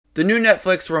The new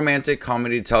Netflix romantic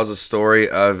comedy tells a story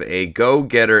of a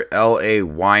go-getter LA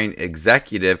wine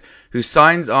executive who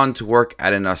signs on to work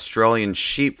at an Australian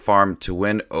sheep farm to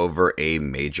win over a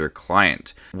major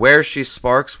client, where she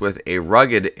sparks with a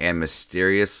rugged and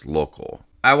mysterious local.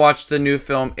 I watched the new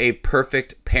film A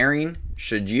Perfect Pairing.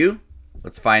 Should you?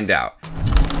 Let's find out.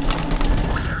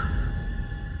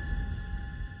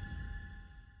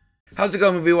 How's it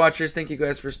going, movie watchers? Thank you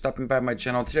guys for stopping by my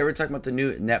channel. Today we're talking about the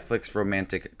new Netflix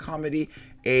romantic comedy,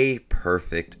 A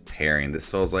Perfect Pairing. This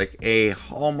feels like a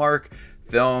Hallmark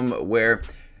film where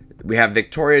we have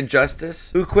Victoria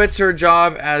Justice, who quits her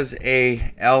job as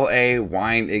a LA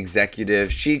wine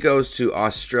executive. She goes to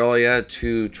Australia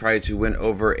to try to win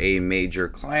over a major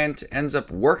client, ends up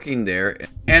working there,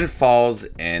 and falls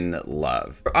in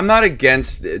love. I'm not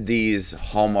against these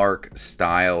Hallmark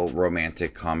style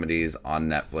romantic comedies on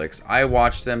Netflix. I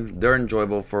watch them. They're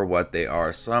enjoyable for what they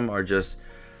are. Some are just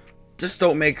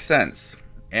don't make sense.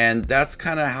 And that's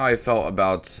kind of how I felt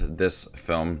about this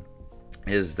film,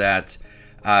 is that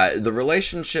the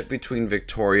relationship between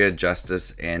Victoria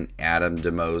Justice and Adam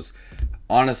DeMose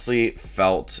honestly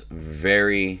felt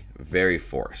very, very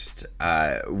forced.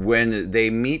 When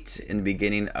they meet in the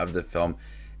beginning of the film,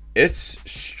 it's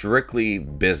strictly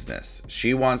business.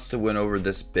 She wants to win over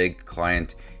this big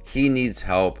client. He needs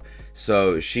help,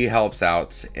 so she helps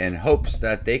out in hopes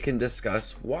that they can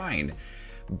discuss wine.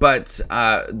 But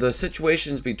the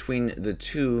situations between the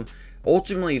two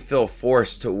ultimately feel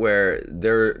forced, to where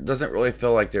there doesn't really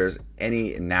feel like there's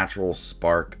any natural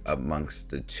spark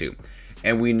amongst the two.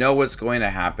 And we know what's going to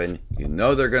happen. You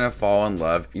know they're going to fall in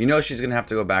love. You know she's going to have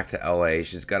to go back to LA.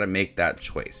 She's got to make that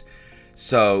choice.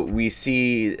 So we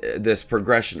see this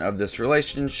progression of this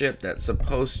relationship that's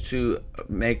supposed to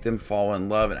make them fall in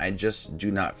love, and I just do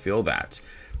not feel that.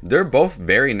 They're both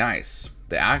very nice.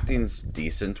 The acting's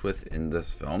decent within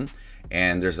this film,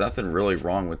 and there's nothing really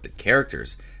wrong with the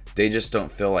characters. They just don't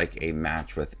feel like a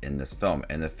match within this film.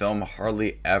 And the film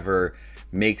hardly ever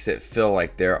makes it feel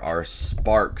like there are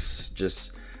sparks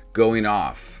just going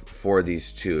off for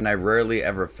these two. And I rarely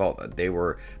ever felt that they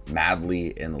were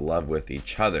madly in love with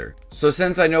each other. So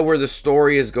since I know where the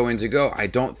story is going to go, I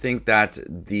don't think that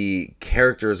the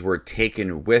characters were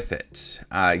taken with it.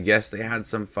 Yes, they had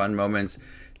some fun moments.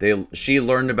 She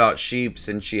learned about sheeps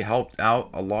and she helped out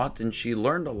a lot, and she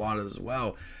learned a lot as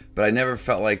well. But I never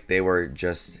felt like they were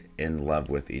just in love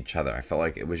with each other. I felt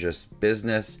like it was just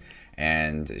business,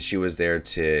 and she was there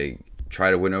to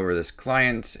try to win over this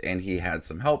client, and he had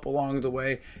some help along the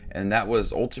way, and that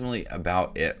was ultimately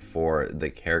about it for the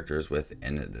characters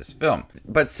within this film.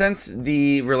 But since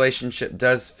the relationship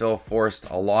does feel forced,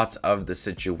 a lot of the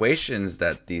situations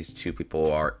that these two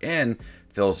people are in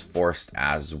feels forced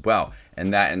as well,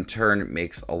 and that in turn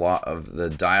makes a lot of the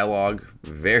dialogue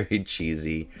very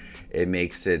cheesy. It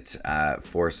makes it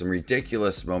for some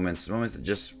ridiculous moments that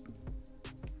just,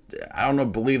 I don't know,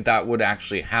 believe that would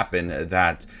actually happen,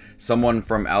 that someone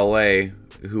from LA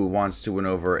who wants to win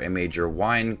over a major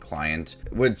wine client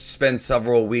would spend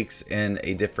several weeks in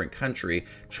a different country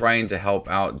trying to help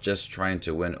out, just trying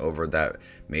to win over that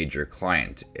major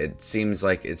client. It seems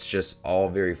like it's just all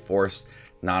very forced,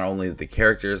 not only the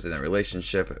characters in that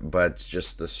relationship, but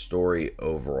just the story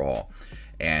overall.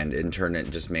 And in turn, it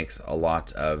just makes a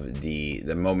lot of the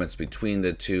moments between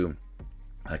the two,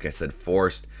 like I said,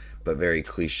 forced, but very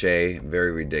cliche,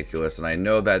 very ridiculous. And I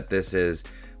know that this is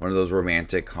one of those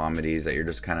romantic comedies that you're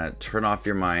just kind of turn off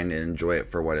your mind and enjoy it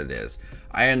for what it is.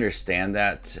 I understand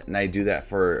that, and I do that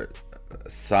for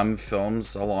some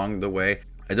films along the way.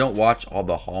 I don't watch all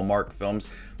the Hallmark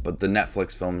films, but the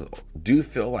Netflix films do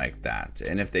feel like that.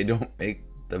 And if they don't make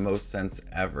the most sense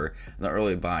ever, I don't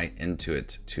really buy into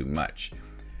it too much.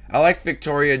 I like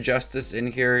Victoria Justice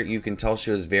in here. You can tell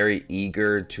she was very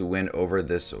eager to win over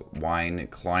this wine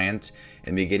client.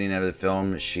 In the beginning of the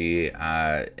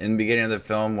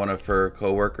film, one of her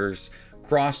co-workers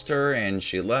crossed her, and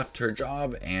she left her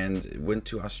job and went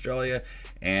to Australia,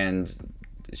 and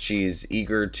she's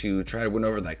eager to try to win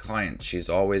over that client. She's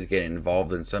always getting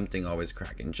involved in something, always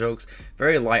cracking jokes.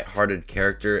 Very light-hearted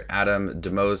character. Adam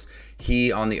DeMose,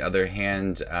 he, on the other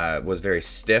hand, was very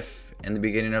stiff in the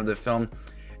beginning of the film.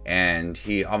 And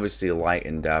he obviously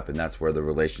lightened up, and that's where the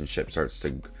relationship starts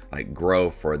to like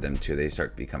grow for them two. They start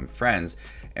to become friends,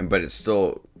 but it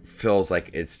still feels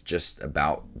like it's just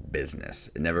about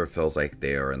business. It never feels like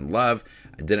they are in love.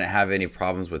 I didn't have any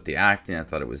problems with the acting. I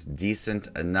thought it was decent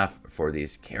enough for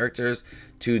these characters.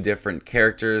 Two different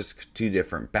characters, two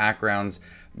different backgrounds.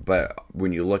 But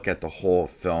when you look at the whole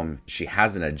film, she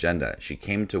has an agenda. She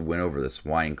came to win over this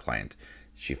wine client.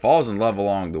 She falls in love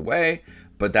along the way,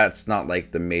 but that's not like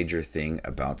the major thing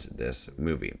about this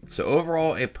movie. So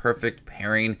overall, a perfect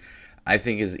pairing, I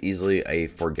think, is easily a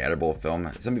forgettable film.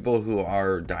 Some people who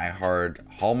are diehard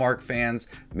Hallmark fans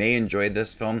may enjoy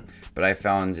this film, but I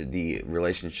found the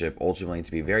relationship ultimately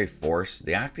to be very forced.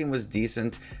 The acting was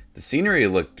decent. The scenery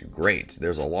looked great.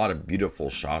 There's a lot of beautiful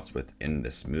shots within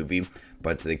this movie,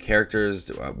 but the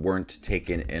characters weren't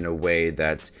taken in a way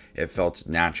that it felt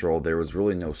natural. There was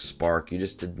really no spark. You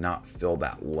just did not feel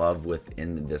that love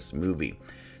within this movie.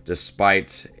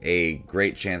 Despite a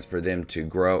great chance for them to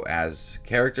grow as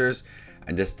characters,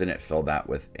 I just didn't feel that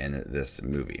within this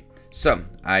movie. So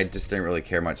I just didn't really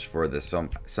care much for this film.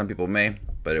 Some people may,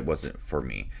 but it wasn't for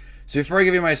me. So before I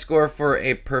give you my score for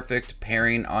a perfect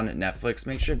pairing on Netflix,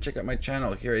 make sure to check out my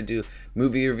channel. Here I do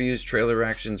movie reviews, trailer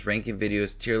reactions, ranking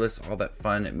videos, tier lists, all that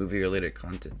fun movie-related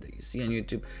content that you see on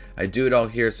YouTube. I do it all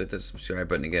here, so hit the subscribe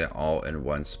button to get it all in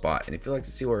one spot. And if you'd like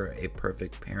to see where a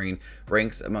perfect pairing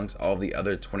ranks amongst all the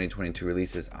other 2022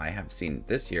 releases I have seen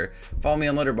this year, follow me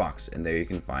on Letterboxd, and there you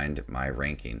can find my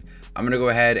ranking. I'm going to go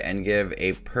ahead and give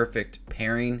a perfect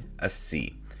pairing a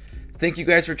C. Thank you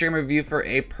guys for checking my review for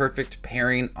a perfect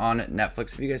pairing on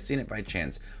Netflix. Have you guys seen it by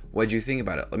chance? What did you think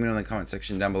about it? Let me know in the comment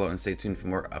section down below, and stay tuned for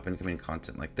more up and coming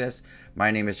content like this. My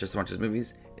name is Just Watches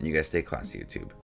Movies, and you guys stay classy, YouTube.